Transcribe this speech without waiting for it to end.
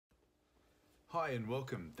Hi and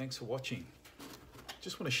welcome, thanks for watching.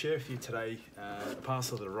 Just want to share with you today a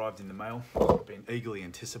parcel that arrived in the mail. I've been eagerly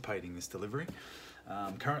anticipating this delivery.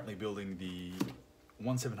 I'm currently building the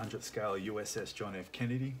 1/700th scale USS John F.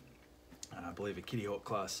 Kennedy, I believe a Kitty Hawk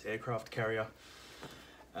class aircraft carrier.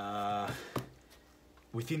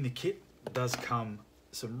 Within the kit does come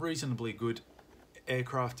some reasonably good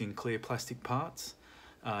aircraft in clear plastic parts.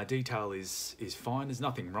 Detail is fine, there's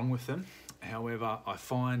nothing wrong with them. However, I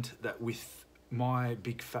find that with my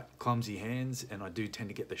big fat clumsy hands, and I do tend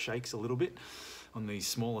to get the shakes a little bit on these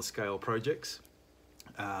smaller scale projects,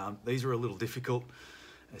 these are a little difficult,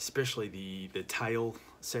 especially the tail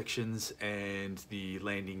sections and the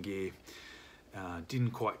landing gear.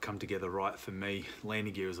 Didn't quite come together right for me.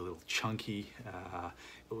 Landing gear was a little chunky.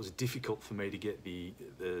 It was difficult for me to get the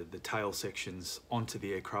tail sections onto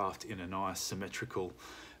the aircraft in a nice symmetrical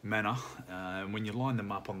manner. And when you line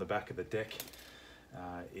them up on the back of the deck,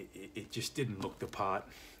 it just didn't look the part.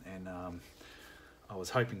 And I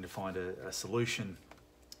was hoping to find a solution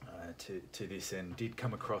to this, and did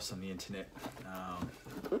come across on the internet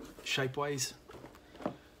Shapeways,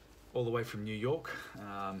 all the way from New York.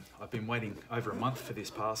 I've been waiting over a month for this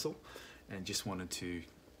parcel and just wanted to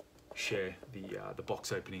share the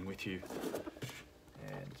box opening with you,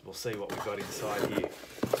 and we'll see what we've got inside here.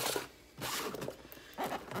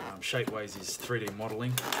 Shapeways is 3D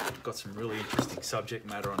modelling. They've got some really interesting subject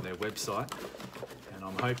matter on their website, and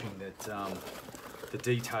I'm hoping that the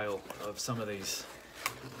detail of some of these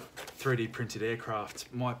 3D printed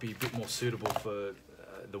aircraft might be a bit more suitable for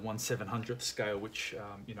the 1/700th scale, which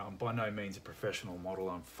you know, I'm by no means a professional model.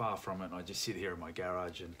 I'm far from it. I just sit here in my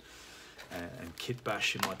garage and kit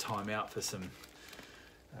bash in my time out for some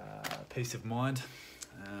peace of mind.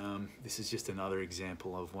 This is just another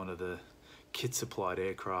example of one of the kit supplied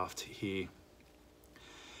aircraft here.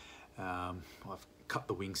 I've cut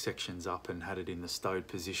the wing sections up and had it in the stowed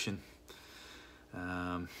position.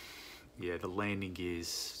 Yeah, the landing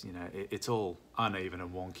gears, you know, it's all uneven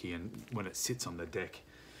and wonky, and when it sits on the deck,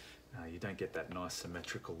 you don't get that nice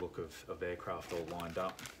symmetrical look of aircraft all lined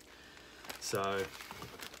up. So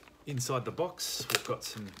inside the box, we've got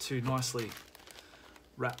two nicely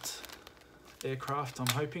wrapped aircraft, I'm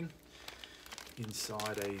hoping,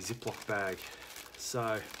 inside a Ziploc bag.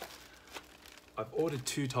 So I've ordered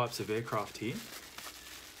two types of aircraft here.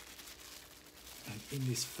 And in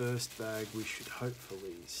this first bag, we should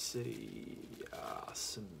hopefully see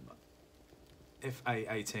some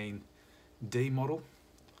FA-18D model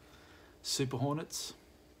Super Hornets,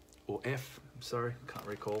 or F, I'm sorry, can't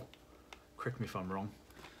recall. Correct me if I'm wrong.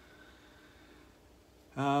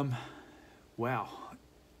 Wow,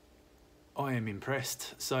 I am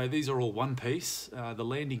impressed. So these are all one piece. The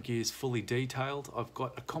landing gear is fully detailed. I've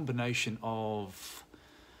got a combination of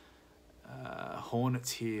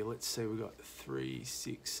Hornets here. Let's see, we've got 3,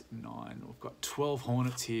 6, 9. We've got 12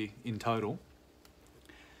 Hornets here in total.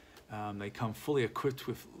 They come fully equipped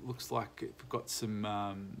with, looks like we've got some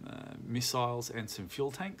missiles and some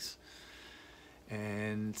fuel tanks.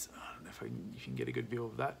 And I don't know if you can get a good view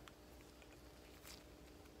of that.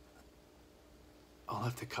 I'll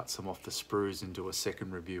have to cut some off the sprues and do a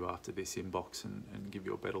second review after this inbox and give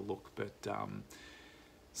you a better look. But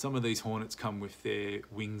some of these Hornets come with their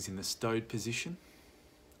wings in the stowed position,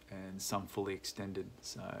 and some fully extended.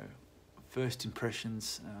 So first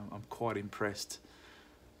impressions, I'm quite impressed.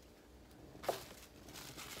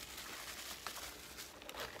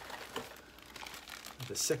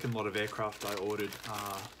 The second lot of aircraft I ordered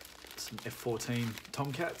are some F-14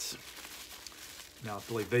 Tomcats. Now I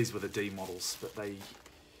believe these were the D models, but they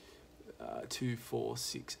 2, 4,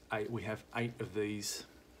 6, 8. We have 8 of these,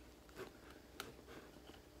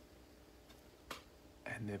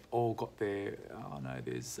 and they've all got their, oh no,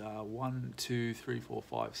 there's 1, 2, 3, 4,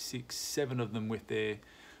 5, 6, 7 of them with their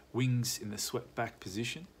wings in the swept back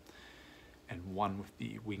position, and one with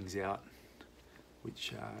the wings out,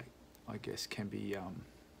 which I guess can be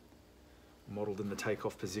modelled in the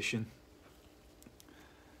takeoff position.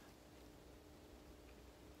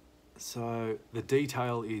 So the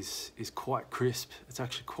detail is quite crisp. It's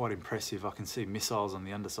actually quite impressive. I can see missiles on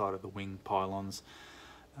the underside of the wing pylons.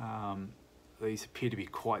 These appear to be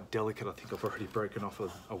quite delicate. I think I've already broken off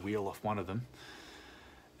a wheel off one of them.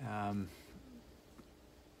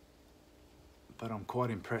 But I'm quite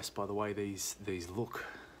impressed by the way these look.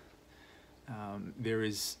 There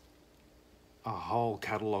is a whole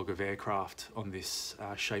catalogue of aircraft on this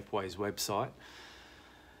Shapeways website.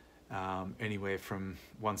 Anywhere from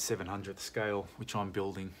 1/700th scale, which I'm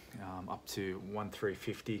building, up to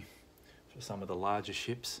 1/350 for some of the larger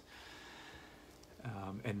ships.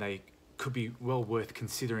 And they could be well worth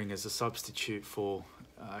considering as a substitute for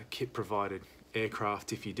kit provided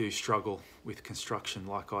aircraft if you do struggle with construction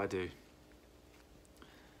like I do.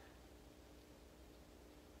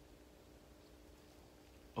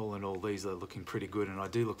 All in all, these are looking pretty good, and I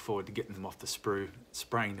do look forward to getting them off the sprue,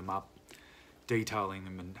 spraying them up, detailing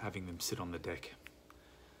them and having them sit on the deck.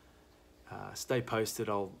 Stay posted.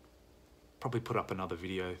 I'll probably put up another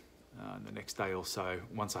video the next day or so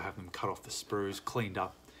once I have them cut off the sprues, cleaned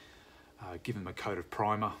up, give them a coat of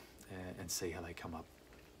primer and see how they come up.